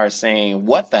to start saying,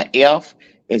 what the F,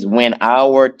 is when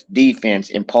our defense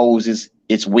imposes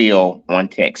its will on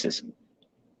Texas.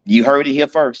 You heard it here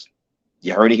first.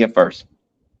 I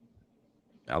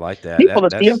like that. People are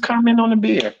still commenting on the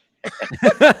beer.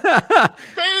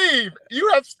 Steve, you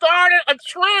have started a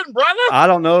trend, brother. I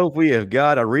don't know if we have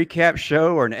got a recap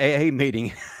show or an AA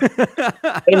meeting. Hey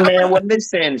man, well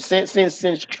listen,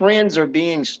 since trends are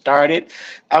being started,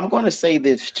 I'm going to say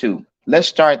this too. Let's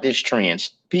start this trend.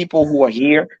 People who are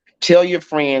here, tell your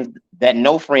friends that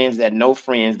know friends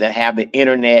that have the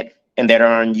internet and that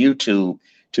are on YouTube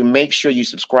to make sure you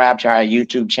subscribe to our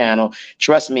YouTube channel.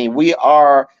 Trust me, we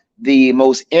are the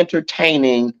most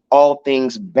entertaining all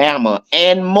things Bama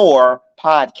and more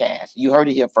podcast. You heard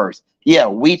it here first. Yeah,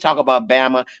 we talk about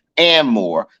Bama and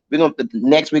more. We're gonna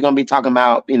be talking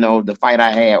about, the fight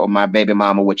I had with my baby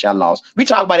mama, which I lost. We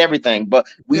talk about everything, but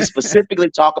we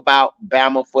specifically talk about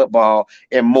Bama football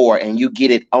and more, and you get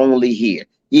it only here.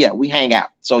 Yeah, we hang out.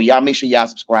 So y'all make sure y'all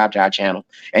subscribe to our channel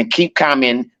and keep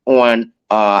commenting on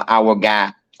our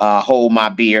guy, Hold My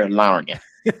Beer, Larian.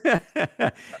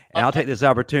 And I'll take this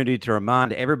opportunity to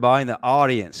remind everybody in the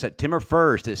audience, September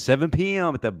 1st at 7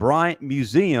 p.m. at the Bryant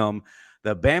Museum,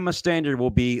 the Bama Standard will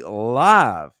be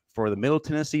live for the Middle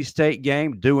Tennessee State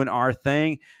game, doing our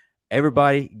thing.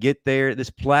 Everybody get there. This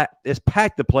pack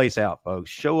the place out,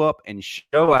 folks. Show up and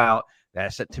show out.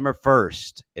 That's September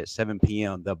 1st at 7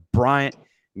 p.m. The Bryant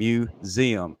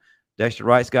Museum. Dexter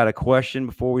Wright's got a question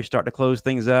before we start to close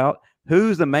things out.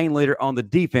 Who's the main leader on the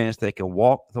defense that can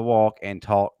walk the walk and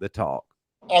talk the talk?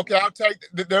 Okay, I'll take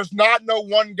 – there's not no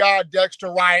one guy,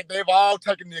 Dexter Wright. They've all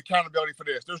taken the accountability for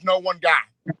this. There's no one guy.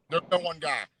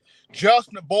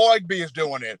 Justin Eboigbe is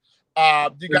doing it.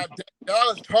 You got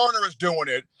Dallas Turner is doing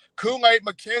it. Kool-Aid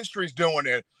McKinstry's doing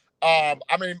it.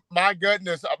 My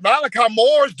goodness, Malachi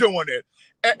Moore is doing it.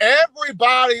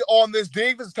 Everybody on this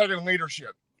defense is taking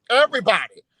leadership.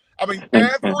 Everybody.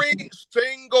 Every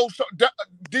single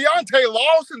Deontay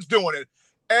Lawson's doing it.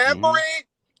 Every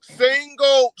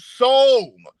single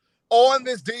soul on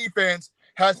this defense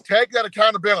has taken that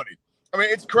accountability.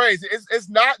 It's crazy. It's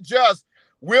not just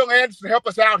Will Anderson help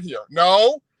us out here.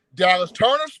 No, Dallas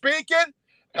Turner speaking,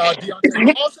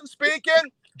 Deontay Lawson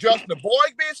speaking, Justin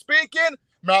Eboigbe speaking,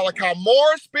 Malachi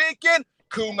Moore speaking,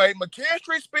 Kool-Aid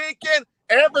McKinstry speaking.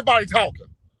 Everybody talking.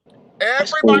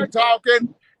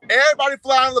 Everybody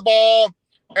flying the ball.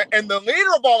 And the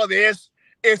leader of all of this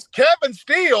is Kevin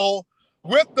Steele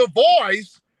with the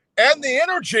voice and the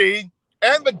energy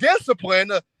and the discipline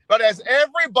that has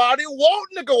everybody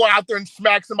wanting to go out there and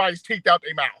smack somebody's teeth out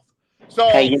their mouth.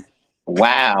 So,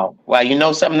 wow. Well, you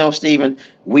know something though, Stephen?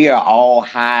 We are all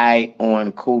high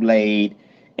on Kool-Aid.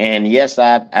 And yes,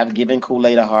 I've given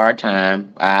Kool-Aid a hard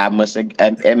time. I must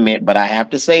admit, but I have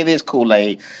to say this,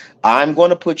 Kool-Aid. I'm going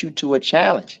to put you to a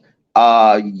challenge.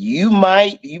 You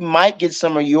might get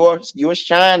some of your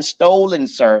shine stolen,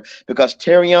 sir, because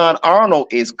Terrion Arnold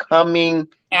is coming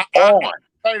on.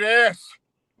 Say this.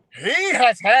 He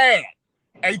has had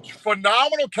a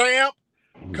phenomenal camp.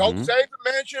 Coach Saban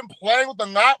mentioned playing with a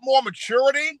lot more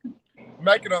maturity,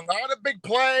 making a lot of big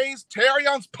plays.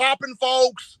 Terrion's popping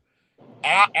folks.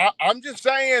 I'm just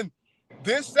saying,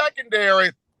 this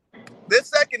secondary,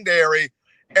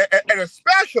 and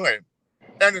especially,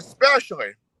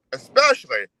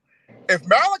 if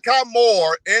Malachi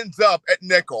Moore ends up at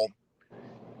nickel,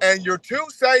 and your two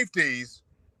safeties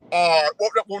are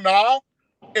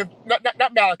if not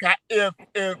Malachi, if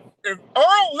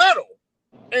Earl Little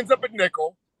ends up at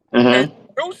nickel, and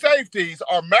two safeties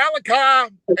are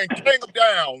Malachi and Caleb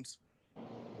Downs,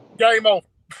 game over.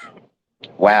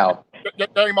 Wow.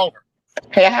 Game over.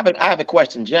 Hey, I have a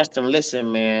question, Justin.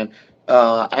 Listen, man.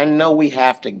 I know we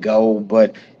have to go,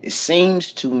 but it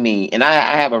seems to me, and I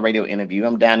have a radio interview.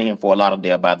 I'm down here in Fort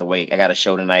Lauderdale, by the way. I got a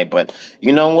show tonight, but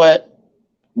you know what?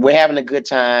 We're having a good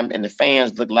time, and the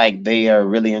fans look like they are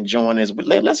really enjoying this. But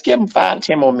let's give them 5 to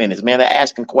 10 more minutes, man. They're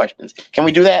asking questions. Can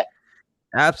we do that?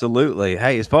 Absolutely.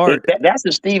 Hey, as far that's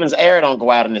if Steven's air don't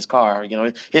go out in his car, you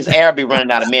know, his air be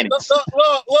running out of minutes. Look.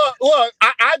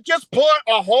 I just put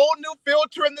a whole new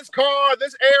filter in this car.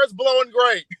 This air is blowing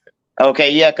great.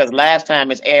 Okay, yeah, because last time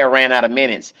his air ran out of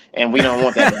minutes, and we don't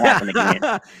want that to happen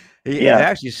again. He's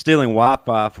actually stealing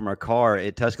Wi-Fi from our car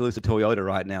at Tuscaloosa Toyota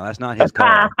right now. That's not his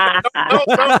car. No,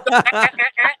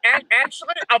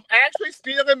 I'm actually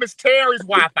stealing Miss Terry's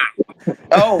Wi-Fi.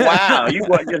 Oh wow, you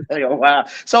want to say, oh wow.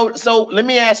 So let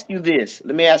me ask you this.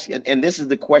 Let me ask you, and this is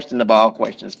the question of all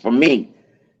questions for me.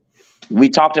 We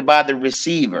talked about the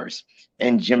receivers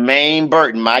and Jermaine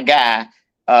Burton, my guy.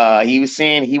 He was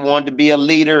saying he wanted to be a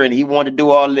leader and he wanted to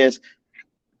do all this.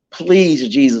 Please,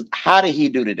 Jesus, how did he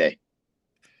do today?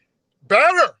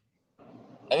 Better.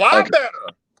 A lot better.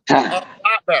 A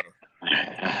lot better.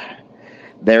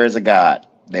 There is a God.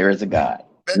 There is a God.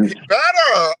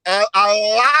 Better. A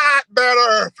lot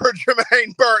better for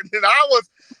Jermaine Burton. And I was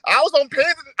on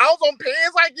pins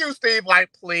like you, Steve.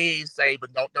 Like, please,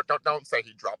 Saban, don't say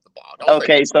he dropped the ball.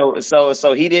 Okay,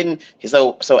 so he didn't.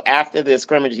 So after the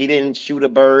scrimmage, he didn't shoot a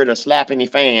bird or slap any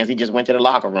fans. He just went to the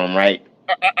locker room, right?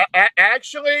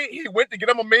 Actually, he went to get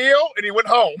him a meal and he went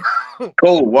home.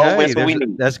 Cool. Well, hey, that's what we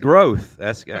need. That's growth.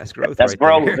 That's growth. That's right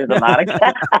growth. there. There's a lot of.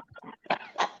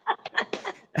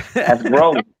 That's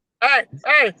growth.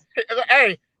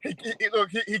 Hey! He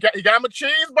got him a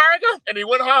cheeseburger and he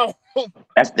went home.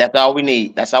 That's all we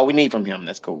need. That's all we need from him.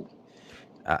 That's cool.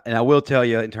 And I will tell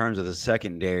you, in terms of the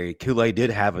secondary, Kool-Aid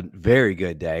did have a very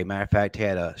good day. Matter of fact, he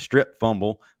had a strip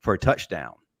fumble for a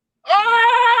touchdown.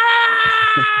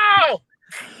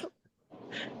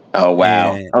 Oh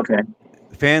wow. And okay.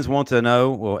 Fans want to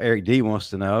know. Well, Eric D wants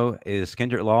to know: is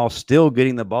Kendrick Law still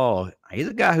getting the ball? He's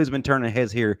a guy who's been turning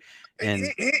heads here in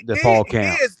the fall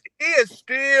camp. He is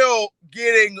still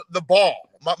getting the ball.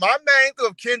 My main thing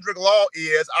of Kendrick Law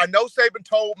is I know Saban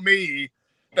told me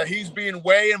that he's being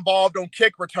way involved on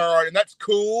kick return, and that's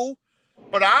cool.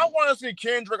 But I want to see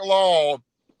Kendrick Law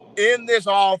in this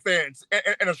offense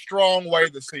in a strong way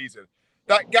this season.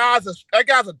 That guy's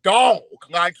a dog.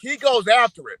 Like, he goes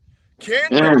after it.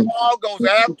 Kendrick Law goes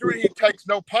after it. He takes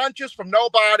no punches from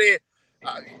nobody.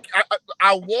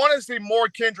 I want to see more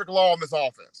Kendrick Law in this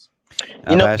offense.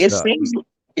 You know, it seems.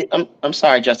 I'm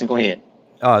sorry, Justin. Go ahead.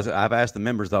 I've asked the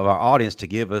members of our audience to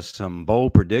give us some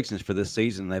bold predictions for this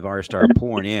season. They've already started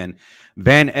pouring in.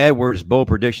 Van Edwards' bold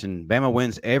prediction: Bama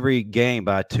wins every game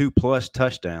by 2+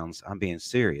 touchdowns. I'm being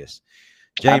serious.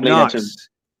 James Knox,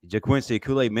 JaQuincy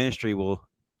Kool-Aid Ministry will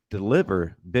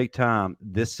deliver big time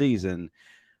this season.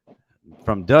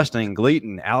 From Dustin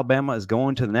Gleaton, Alabama is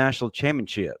going to the national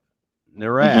championship.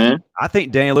 They're at. I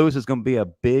think Daniel Lewis is going to be a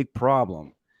big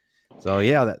problem. So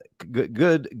yeah,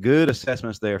 good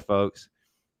assessments there, folks.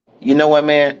 You know what,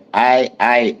 man?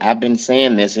 I've been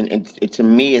saying this, and to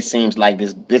me, it seems like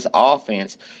this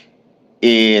offense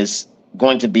is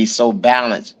going to be so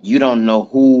balanced. You don't know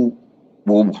who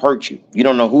will hurt you. You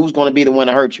don't know who's going to be the one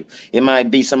to hurt you. It might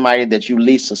be somebody that you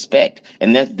least suspect,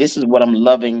 and this is what I'm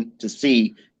loving to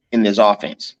see in this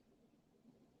offense.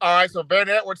 All right, so Van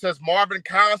Edwards says Marvin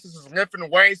Constant is lifting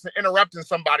weights and interrupting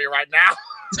somebody right now.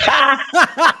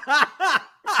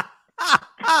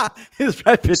 His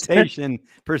reputation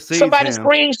precedes somebody him.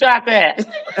 Screenshot that.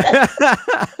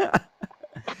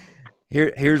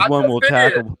 Here's one we'll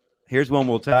tackle. Here's one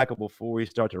we'll tackle before we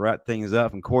start to wrap things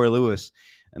up. From Corey Lewis,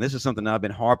 and this is something I've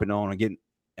been harping on and getting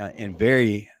in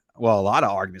a lot of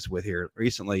arguments with here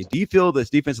recently. Do you feel this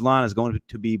defensive line is going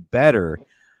to be better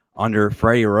under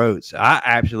Freddie Roach. I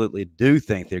absolutely do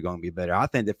think they're going to be better. I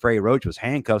think that Freddie Roach was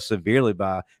handcuffed severely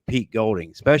by Pete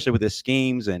Golding, especially with his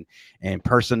schemes and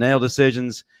personnel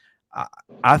decisions.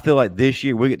 I feel like this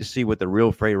year we get to see what the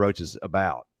real Freddie Roach is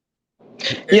about.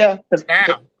 Yeah.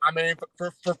 Now, I mean,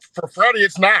 for Freddie,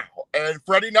 it's now, and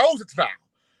Freddie knows it's now.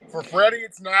 For Freddie,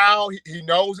 it's now. He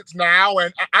knows it's now,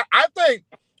 and I think,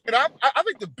 I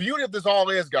think the beauty of this all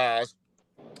is, guys,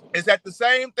 is that the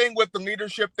same thing with the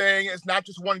leadership thing. It's not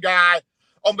just one guy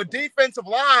on the defensive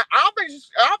line. I don't think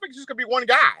it's just gonna be one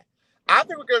guy. I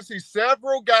think we're gonna see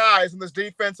several guys in this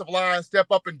defensive line step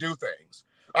up and do things.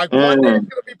 Like one day it's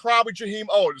gonna be probably Jaheim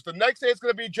Oatis. The next day it's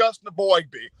gonna be Justin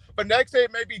Eboigbe. The next day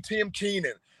it may be Tim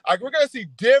Keenan. Like we're gonna see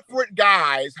different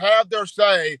guys have their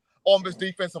say on this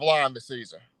defensive line this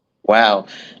season. Wow.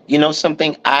 You know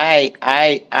something? I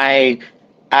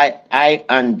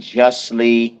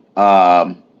unjustly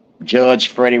judge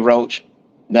Freddie Roach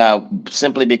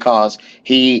simply because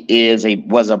he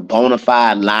was a bona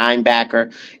fide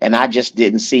linebacker, and I just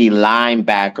didn't see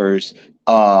linebackers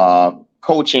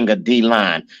coaching a D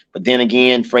line. But then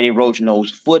again, Freddie Roach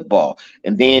knows football,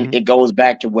 and then it goes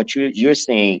back to what you're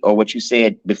saying, or what you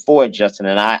said before, Justin.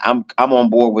 And I'm on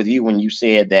board with you when you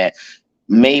said that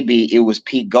maybe it was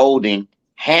Pete Golding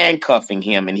handcuffing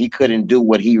him, and he couldn't do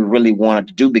what he really wanted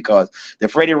to do, because the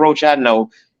Freddie Roach I know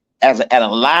at a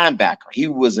linebacker, he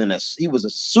was a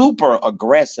super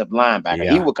aggressive linebacker.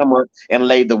 Yeah. He would come up and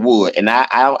lay the wood, and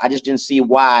I just didn't see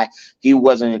why he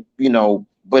wasn't,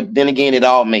 But then again, it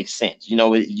all makes sense.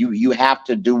 You have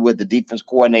to do what the defense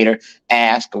coordinator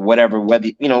asked or whatever.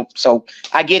 So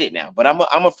I get it now. But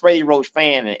I'm a Freddie Roach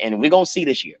fan, and we're gonna see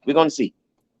this year. We're gonna see.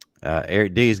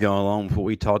 Eric D is going along with what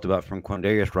we talked about from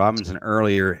Quindarius Robinson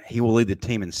earlier. He will lead the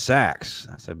team in sacks.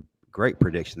 That's a great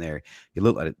prediction there. He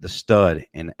looked like the stud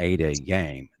in a 8-day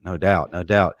game. No doubt.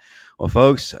 Well,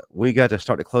 folks, we got to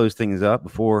start to close things up.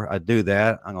 Before I do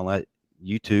that, I'm going to let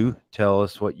you two tell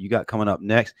us what you got coming up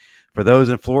next. For those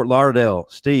in Fort Lauderdale,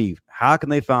 Steve, how can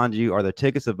they find you? Are there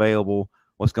tickets available?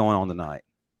 What's going on tonight?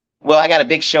 Well, I got a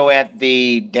big show at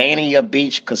the Dania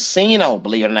Beach Casino,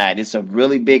 believe it or not. It's a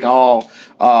really big hall,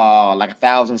 like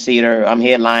 1,000-seater. I'm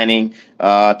headlining.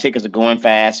 Tickets are going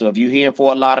fast. So if you're here in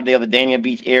Fort Lauderdale, the Dania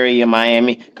Beach area,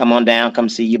 Miami, come on down, come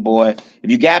see your boy. If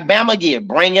you got Bama gear,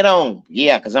 bring it on.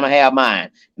 Yeah, because I'm going to have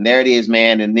mine. And there it is,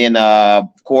 man. And then,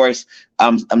 of course,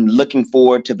 I'm looking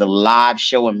forward to the live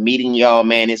show and meeting y'all,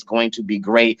 man. It's going to be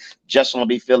great. Justin will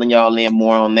be filling y'all in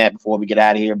more on that before we get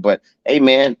out of here. But hey,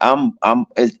 man, I'm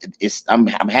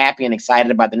happy and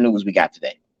excited about the news we got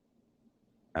today.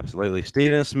 Absolutely,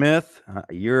 Stephen Smith,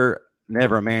 you're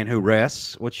never a man who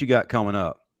rests. What you got coming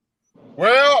up?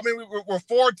 Well, I mean, we're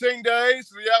 14 days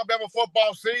to the Alabama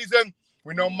football season.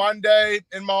 We know Monday,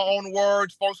 in my own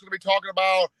words, folks are going to be talking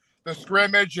about the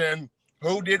scrimmage and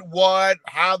who did what,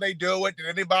 how they do it, did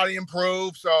anybody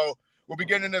improve? So we'll be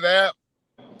getting into that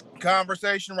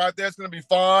conversation right there. It's going to be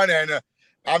fun. And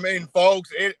I mean,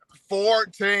 folks,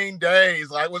 14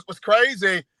 days. Like, what's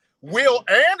crazy, Will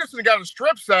Anderson got a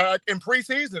strip sack in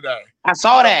preseason today. I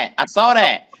saw that. I saw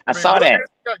that.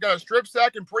 Got a strip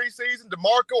sack in preseason.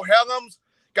 DeMarco Hellams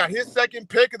got his second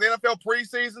pick in the NFL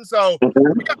preseason. So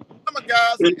we got some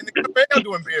guys in the NFL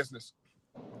doing business.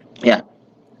 Yeah.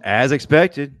 As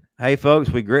expected. Hey, folks,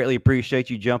 we greatly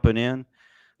appreciate you jumping in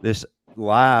this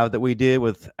live that we did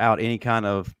without any kind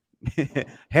of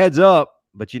heads up.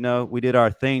 But, we did our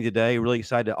thing today. Really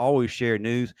excited to always share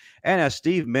news. And as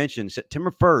Steve mentioned, September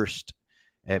 1st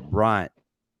at Bryant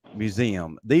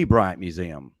Museum, the Bryant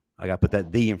Museum. I got to put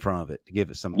that "the" in front of it to give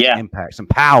it some impact, some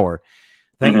power.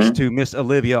 Thanks to Miss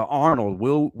Olivia Arnold.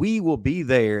 We will be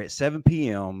there at 7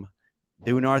 p.m.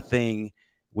 doing our thing.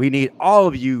 We need all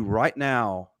of you right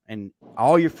now and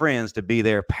all your friends to be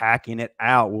there packing it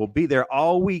out. We'll be there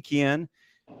all weekend.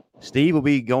 Steve will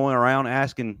be going around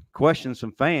asking questions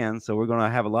from fans, so we're going to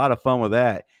have a lot of fun with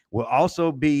that. We'll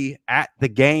also be at the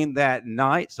game that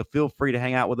night, so feel free to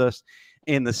hang out with us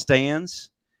in the stands.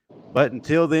 But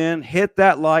until then, hit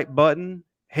that like button,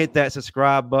 hit that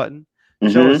subscribe button.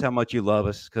 Show us how much you love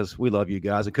us, because we love you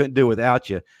guys. I couldn't do it without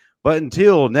you. But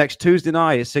until next Tuesday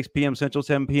night at 6 p.m. Central,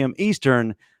 7 p.m.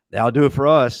 Eastern, that'll do it for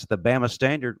us, the Bama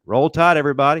Standard. Roll Tide,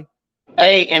 everybody.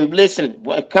 Hey, and listen,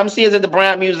 come see us at the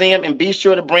Bryant Museum, and be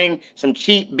sure to bring some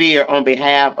cheap beer on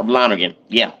behalf of Lonergan.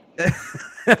 Yeah.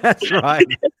 That's right.